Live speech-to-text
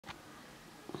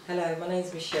Hello, my name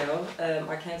is Michelle.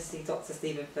 I came to see Dr.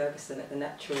 Stephen Ferguson at the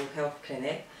Natural Health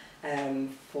Clinic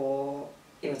for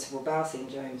irritable bowel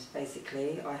syndromes.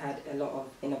 Basically, I had a lot of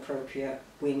inappropriate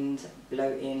wind,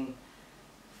 bloating,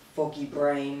 foggy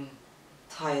brain,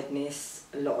 tiredness,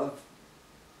 no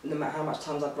matter how much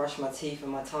times I brushed my teeth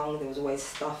and my tongue, there was always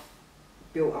stuff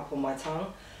built up on my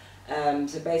tongue.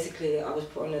 So basically I was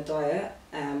put on a diet,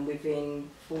 and within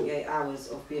 48 hours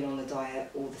of being on the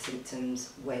diet, all the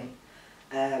symptoms went.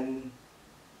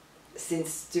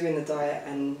 Since doing the diet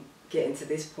and getting to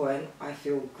this point, I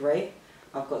feel great.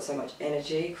 I've got so much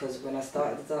energy, because when I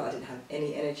started the diet I didn't have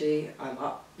any energy. I'm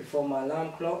up before my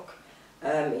alarm clock.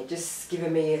 It just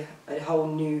given me a whole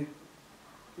new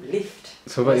lift.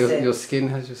 So about your skin,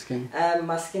 how's your skin?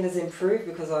 My skin has improved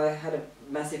because I had a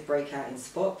massive breakout in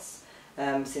spots.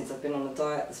 Since I've been on the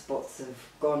diet, the spots have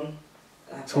gone.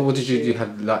 So what did you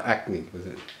have, like acne, was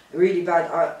it? Really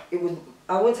bad.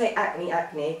 I wouldn't say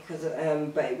acne, because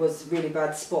but it was really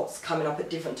bad spots coming up at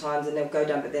different times, and they'll go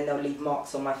down, but then they'll leave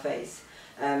marks on my face.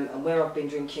 And where I've been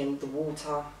drinking the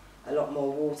water, a lot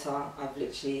more water, I've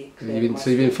literally cleared my So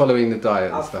you've been following the diet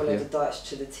and I've stuff, followed yeah? the diet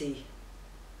to the T.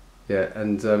 Yeah,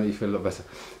 and you feel a lot better.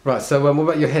 Right, so what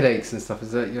about your headaches and stuff?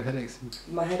 Is that your headaches?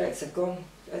 My headaches have gone.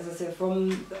 As I said, from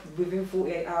within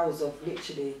 48 hours of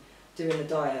literally doing the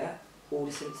diet, all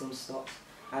the symptoms stopped,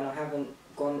 and I haven't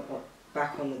gone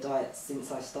back on the diet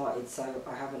since I started, so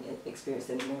I haven't experienced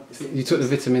any more of the symptoms. You took the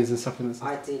vitamins and supplements?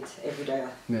 I did, every day.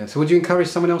 Yeah, so would you encourage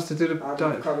someone else to do the diet?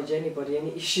 I'd encourage anybody,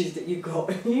 any issues that you've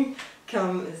got, you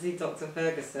come and see Dr.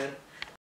 Ferguson.